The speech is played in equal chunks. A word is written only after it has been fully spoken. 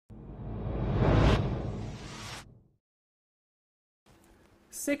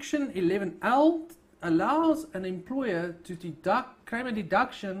Section 11L allows an employer to claim a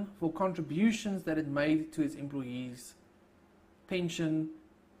deduction for contributions that it made to its employees' pension,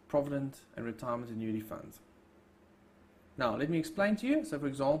 provident and retirement annuity funds. Now, let me explain to you. So, for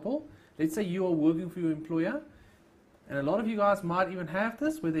example, let's say you are working for your employer, and a lot of you guys might even have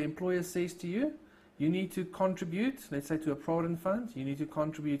this, where the employer says to you, you need to contribute, let's say to a provident fund, you need to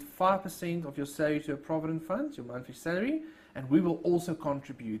contribute 5% of your salary to a provident fund, your monthly salary, and we will also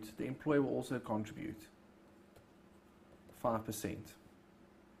contribute, the employer will also contribute 5%.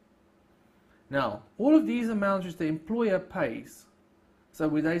 Now, all of these amounts which the employer pays, so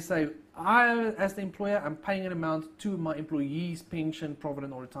when they say, I, as the employer, I'm paying an amount to my employee's pension,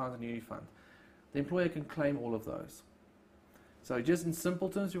 provident or retirement annuity fund, the employer can claim all of those. So just in simple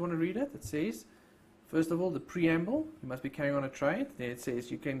terms, you want to read it, it says, first of all, the preamble, you must be carrying on a trade. Then it says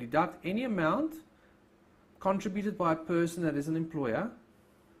you can deduct any amount contributed by a person that is an employer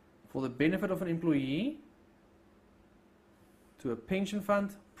for the benefit of an employee to a pension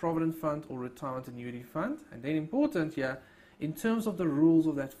fund, provident fund or retirement annuity fund. And then important here, in terms of the rules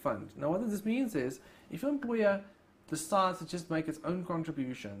of that fund. Now what this means is, if your employer decides to just make its own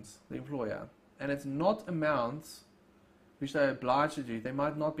contributions, the employer, and it's not amounts which they're obliged to do, they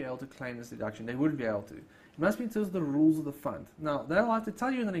might not be able to claim this deduction. They wouldn't be able to. It must be in terms of the rules of the fund. Now, they'll have to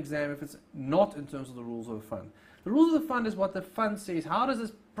tell you in an exam if it's not in terms of the rules of the fund. The rules of the fund is what the fund says. How does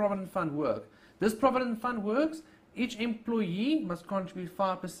this provident fund work? This provident fund works, each employee must contribute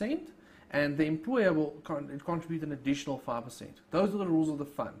 5%, and the employer will contribute an additional 5%. Those are the rules of the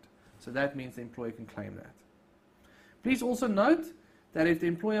fund. So that means the employer can claim that. Please also note that if the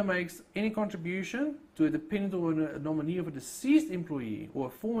employer makes any contribution to a dependent or a nominee of a deceased employee or a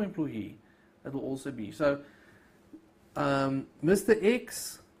former employee, that will also be. So, Mr.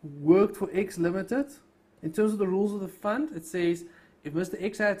 X worked for X Limited. In terms of the rules of the fund, it says if Mr.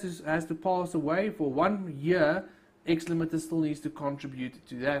 X has to pass away for 1 year, X Limited still needs to contribute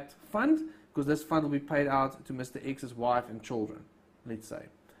to that fund, because this fund will be paid out to Mr. X's wife and children, let's say.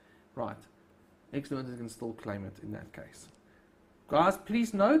 Right. X Limited can still claim it in that case. Guys,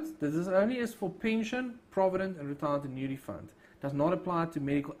 please note that this only is for pension, provident and retirement annuity fund. It does not apply to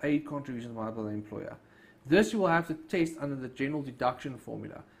medical aid contributions made by the employer. This you will have to test under the general deduction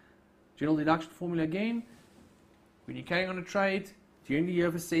formula. General deduction formula again, when you're carrying on a trade, during the year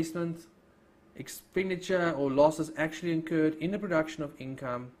of assessment, expenditure or losses actually incurred in the production of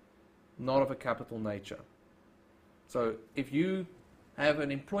income, not of a capital nature. So if you have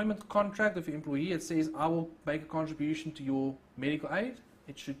an employment contract of your employee that says, I will make a contribution to your medical aid,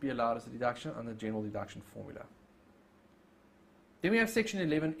 it should be allowed as a deduction under the general deduction formula. Then we have Section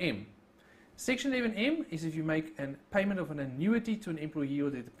 11M. Section 11M is if you make a payment of an annuity to an employee or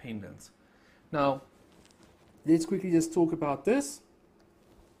their dependents. Now, let's quickly just talk about this.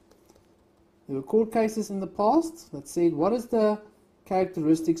 There were court cases in the past that said, what is the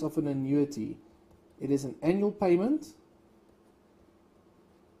characteristics of an annuity? It is an annual payment.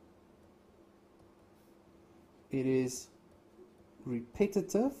 It is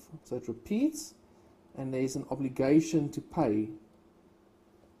repetitive, so it repeats, and there is an obligation to pay.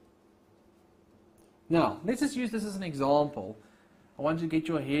 Now, let's just use this as an example. I want you to get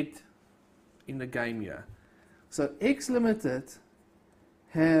your head in the game here. So, X Limited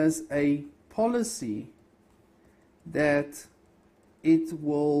has a policy that it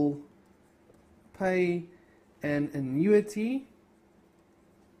will pay an annuity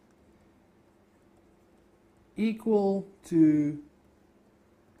equal to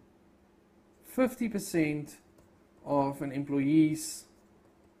 50% of an employee's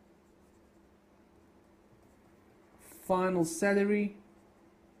final salary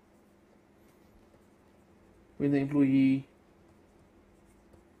when the employee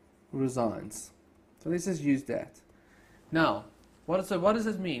resigns. So let's just use that. Now, what does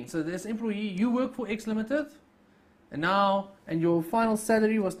this mean? So this employee, you work for X Limited, and your final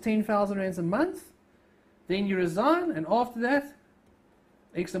salary was 10,000 rands a month. Then you resign, and after that,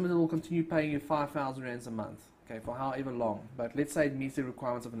 X Limited will continue paying you 5,000 rands a month, okay, for however long. But let's say it meets the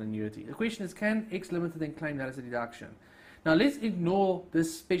requirements of an annuity. The question is, can X Limited then claim that as a deduction? Now, let's ignore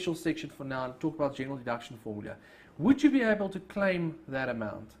this special section for now and talk about general deduction formula. Would you be able to claim that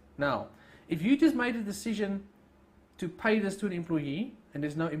amount? Now, if you just made a decision to pay this to an employee and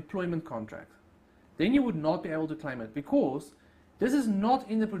there's no employment contract, then you would not be able to claim it, because this is not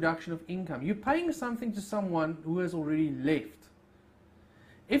in the production of income. You're paying something to someone who has already left.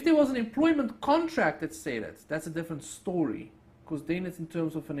 If there was an employment contract that said it, that's a different story, because then it's in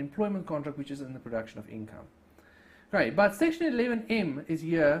terms of an employment contract which is in the production of income. Right, but Section 11M is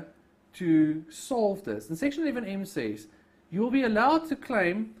here to solve this. And Section 11M says, you will be allowed to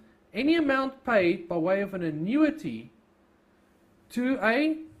claim any amount paid by way of an annuity to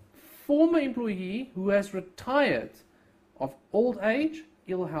a former employee who has retired of old age,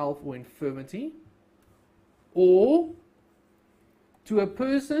 ill health, or infirmity, or to a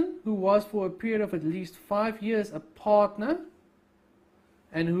person who was for a period of at least 5 years a partner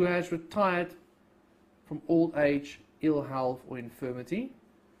and who has retired from old age, ill health, or infirmity,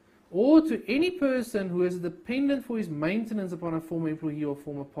 or to any person who is a dependent for his maintenance upon a former employee or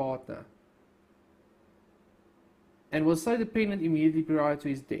former partner and was so dependent immediately prior to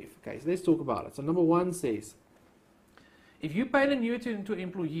his death. Okay, so let's talk about it. So number 1 says, if you pay an annuity to an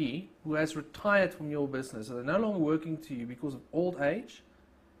employee who has retired from your business, so they're no longer working to you because of old age,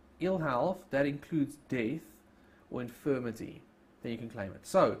 ill health, that includes death or infirmity, then you can claim it.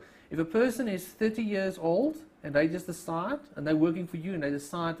 So, if a person is 30 years old and they just decide, and they're working for you and they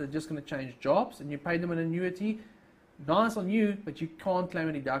decide they're just going to change jobs and you pay them an annuity, nice on you, but you can't claim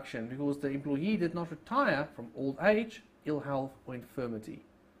a deduction because the employee did not retire from old age, ill health, or infirmity.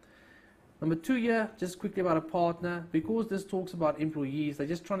 Number 2 here, just quickly about a partner. Because this talks about employees, they're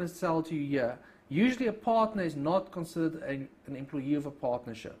just trying to sell to you here. Usually a partner is not considered an employee of a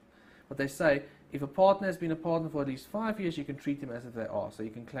partnership. But they say, if a partner has been a partner for at least 5 years, you can treat them as if they are. So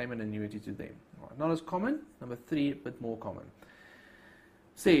you can claim an annuity to them. Right, not as common. Number 3, a bit more common.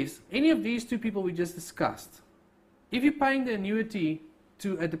 Says, any of these 2 people we just discussed, if you're paying the annuity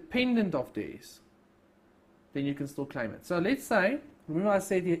to a dependent of theirs, then you can still claim it. So let's say, remember I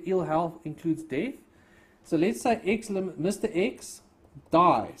said here ill health includes death. So let's say Mr. X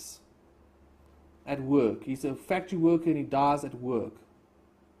dies at work. He's a factory worker and he dies at work.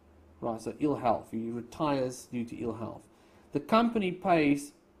 Right, so ill health. He retires due to ill health. The company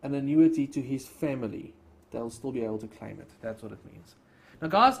pays an annuity to his family. They'll still be able to claim it. That's what it means. Now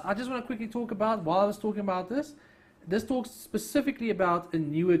guys, I just want to quickly talk about, while I was talking about this talks specifically about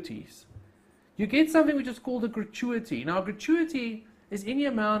annuities. You get something which is called a gratuity. Now, a gratuity is any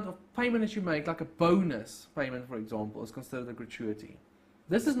amount of payment that you make, like a bonus payment, for example, is considered a gratuity.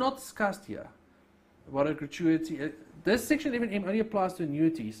 This is not discussed here. What a gratuity, this section 11M only applies to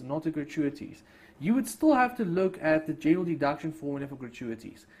annuities, not to gratuities. You would still have to look at the general deduction formula for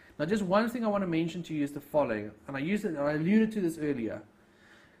gratuities. Now, just one thing I want to mention to you is the following, and I alluded to this earlier.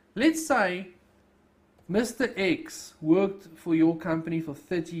 Let's say Mr. X worked for your company for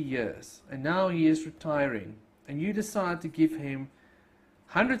 30 years and now he is retiring and you decide to give him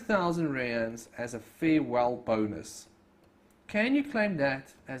 100,000 rands as a farewell bonus. Can you claim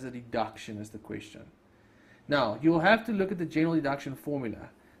that as a deduction is the question. Now, you'll have to look at the general deduction formula.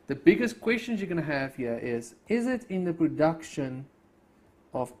 The biggest questions you're going to have here is it in the production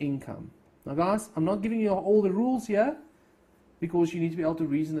of income? Now guys, I'm not giving you all the rules here because you need to be able to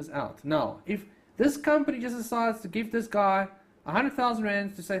reason this out. Now, if this company just decides to give this guy 100,000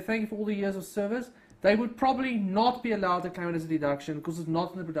 rands to say thank you for all the years of service, they would probably not be allowed to claim it as a deduction because it's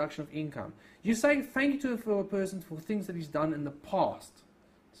not in the production of income. You're saying thank you to a person for things that he's done in the past.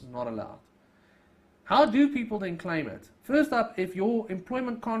 This is not allowed. How do people then claim it? First up, if your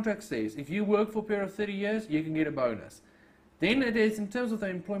employment contract says if you work for a period of 30 years, you can get a bonus. Then it is in terms of the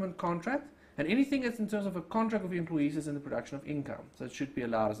employment contract, and anything that's in terms of a contract with employees is in the production of income. So it should be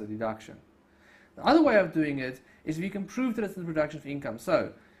allowed as a deduction. The other way of doing it is if you can prove that it's in the production of income.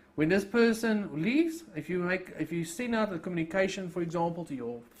 So when this person leaves, if you send out a communication, for example, to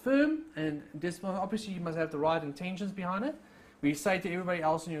your firm, and this, obviously you must have the right intentions behind it, where you say to everybody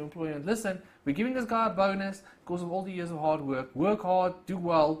else in your employment, listen, we're giving this guy a bonus because of all the years of hard work hard, do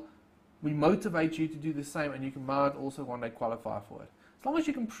well, we motivate you to do the same, and you can might also one day qualify for it. As long as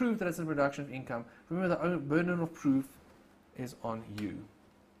you can prove that it's in production of income, remember the burden of proof is on you.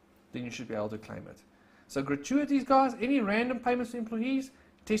 Then you should be able to claim it. So gratuities, guys, any random payments to employees,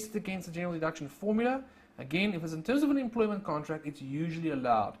 tested against the general deduction formula. Again, if it's in terms of an employment contract, it's usually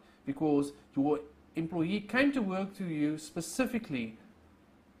allowed because your employee came to work to you specifically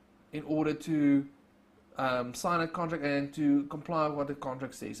in order to sign a contract and to comply with what the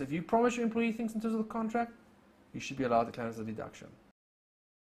contract says. So if you promise your employee things in terms of the contract, you should be allowed to claim it as a deduction.